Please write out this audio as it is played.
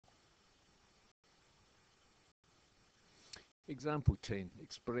Example 10,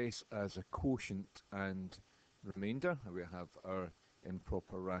 express as a quotient and remainder. We have our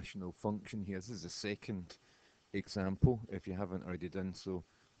improper rational function here. This is the second example. If you haven't already done so,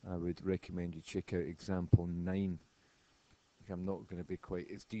 I would recommend you check out example 9. I'm not going to be quite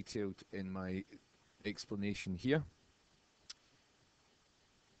as detailed in my explanation here.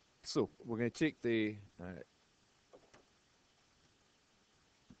 So we're going to take the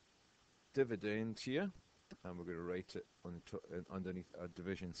dividend here, and we're going to write it on underneath our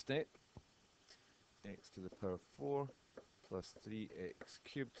division step. X to the power 4 plus 3x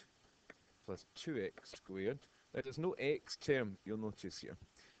cubed plus 2x squared. Now there's no x term, you'll notice here.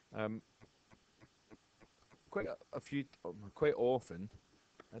 Quite often,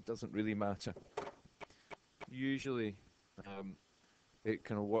 it doesn't really matter. Usually, it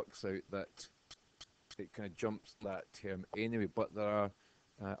kind of works out that it kind of jumps that term anyway, but there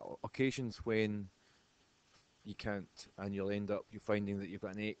are occasions when you can't, and you'll end up finding that you've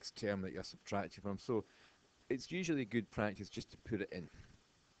got an x term that you're subtracting from. So it's usually good practice just to put it in,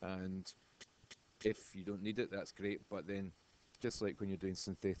 and if you don't need it, that's great. But then, just like when you're doing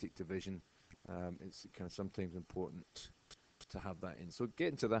synthetic division, it's kind of sometimes important to have that in. So get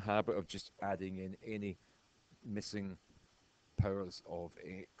into the habit of just adding in any missing powers of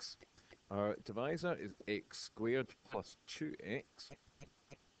x. Our divisor is x squared plus 2x.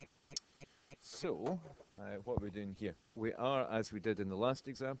 So, what are we doing here? We are, as we did in the last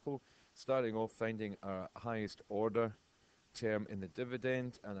example, starting off finding our highest order term in the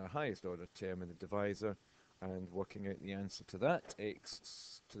dividend and our highest order term in the divisor, and working out the answer to that.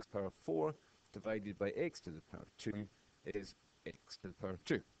 X to the power 4 divided by x to the power 2 is x to the power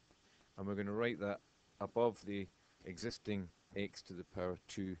 2. And we're going to write that above the existing x to the power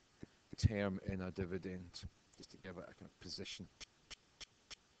 2 term in our dividend, just to give it a kind of position.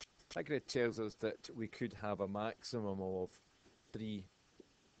 That kind of tells us that we could have a maximum of 3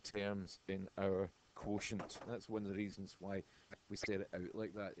 terms in our quotient. That's one of the reasons why we set it out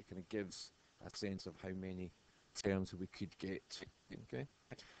like that. It kind of gives a sense of how many terms we could get. Okay.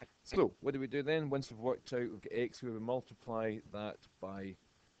 So what do we do then? Once we've worked out we've got x, we will multiply that by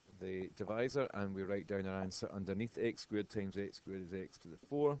the divisor, and we write down our answer underneath. X squared times x squared is x to the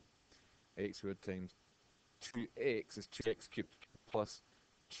 4. X squared times 2x is 2x cubed plus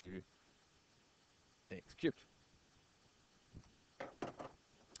 2x cubed.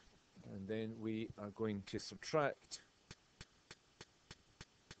 And then we are going to subtract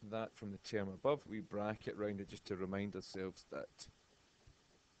that from the term above. We bracket round it just to remind ourselves that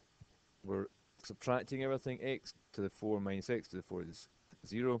we're subtracting everything. X to the 4 minus x to the 4 is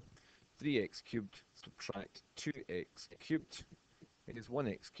 0. 3x cubed, subtract 2x cubed, it is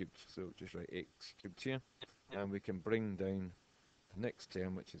 1x cubed. So just write x cubed here. And we can bring down the next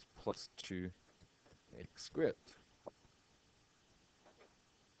term, which is plus 2x squared.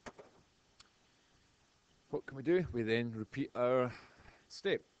 What can we do? We then repeat our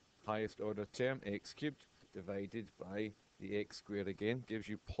step. Highest order term, x cubed, divided by the x squared again, gives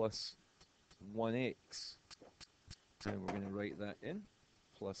you plus 1x. And we're going to write that in,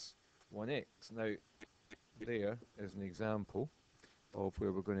 plus 1x. Now, there is an example of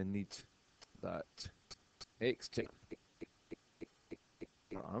where we're going to need that x term.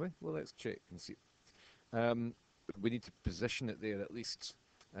 Are we? Well, let's check and see. We need to position it there at least.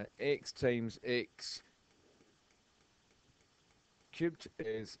 X times x cubed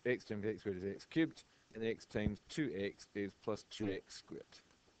is x times x squared is x cubed, and x times 2x is plus 2x squared.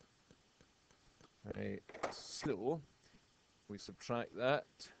 Right, so we subtract that,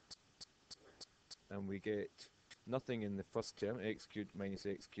 and we get nothing in the first term. X cubed minus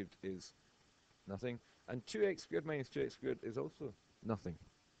x cubed is nothing, and 2x squared minus 2x squared is also nothing.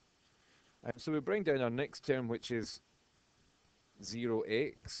 So we bring down our next term, which is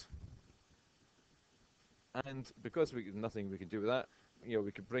 0x. And because we nothing we can do with that,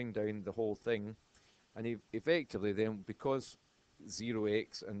 we could bring down the whole thing, and effectively then, because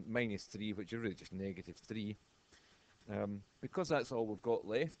 0x and minus 3, which is really just negative 3, because that's all we've got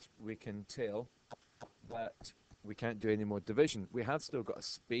left, we can tell that we can't do any more division. We have still got a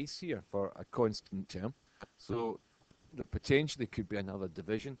space here for a constant term, so there potentially could be another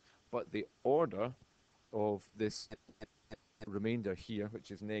division, but the order of this remainder here,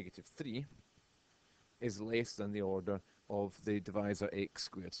 which is negative 3, is less than the order of the divisor x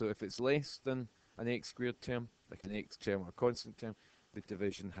squared. So if it's less than an x squared term, like an x term or a constant term, the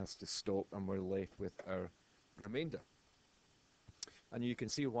division has to stop and we're left with our remainder. And you can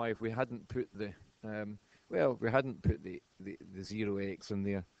see why if we hadn't put the we hadn't put the 0x in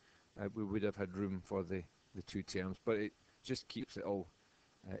there, we would have had room for the two terms, but it just keeps it all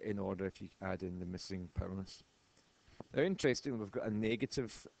in order if you add in the missing powers. Now, interestingly, we've got a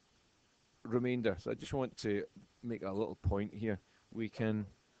negative remainder. So I just want to make a little point here. We can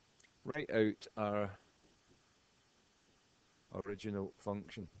write out our original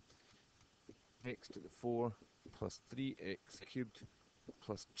function. X to the 4 plus 3x cubed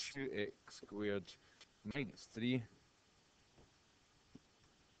plus 2x squared minus 3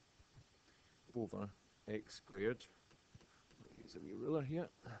 over x squared. I'll use a wee ruler here.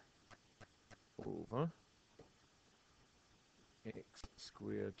 Over x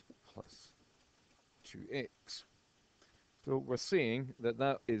squared plus 2x. So we're saying that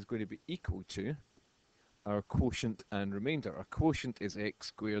that is going to be equal to our quotient and remainder. Our quotient is x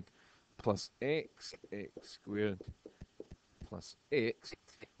squared plus x squared plus x,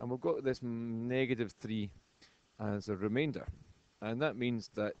 and we've got this negative 3 as a remainder. And that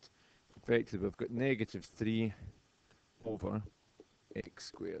means that effectively we've got negative 3 over x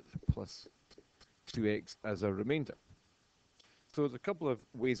squared plus 2x as a remainder. So there's a couple of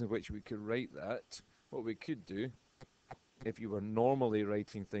ways in which we could write that. What we could do, if you were normally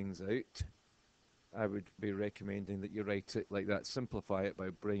writing things out, I would be recommending that you write it like that. Simplify it by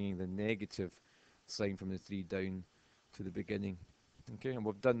bringing the negative sign from the 3 down to the beginning. Okay, and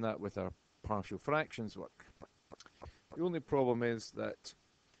we've done that with our partial fractions work. The only problem is that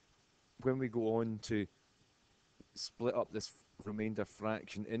when we go on to split up this remainder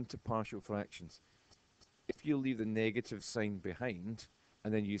fraction into partial fractions, if you leave the negative sign behind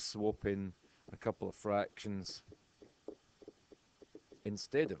and then you swap in a couple of fractions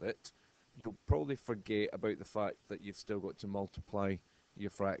instead of it, you'll probably forget about the fact that you've still got to multiply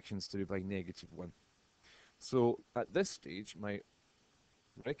your fractions through by negative 1. So at this stage, my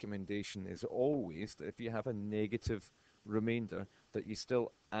recommendation is always that if you have a negative remainder, that you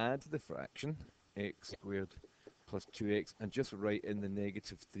still add the fraction, x squared plus 2x, and just write in the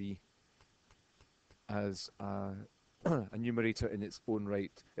negative 3 as a numerator in its own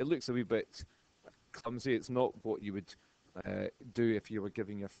right. It looks a wee bit clumsy. It's not what you would do if you were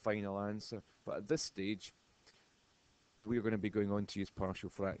giving your final answer. But at this stage, we're going to be going on to use partial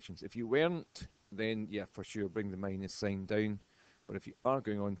fractions. If you weren't, then yeah, for sure, bring the minus sign down. But if you are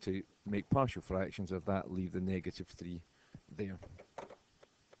going on to make partial fractions of that, leave the negative 3 there.